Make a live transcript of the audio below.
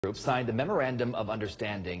Group signed a memorandum of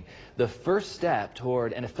understanding, the first step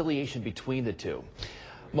toward an affiliation between the two.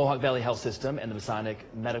 Mohawk Valley Health System and the Masonic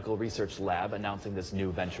Medical Research Lab announcing this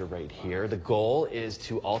new venture right here. The goal is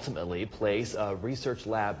to ultimately place a research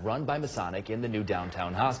lab run by Masonic in the new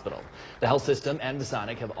downtown hospital. The health system and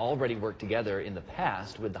Masonic have already worked together in the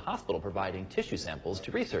past, with the hospital providing tissue samples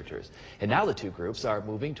to researchers. And now the two groups are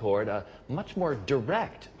moving toward a much more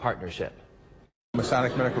direct partnership.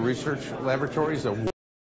 Masonic Medical Research Laboratory is a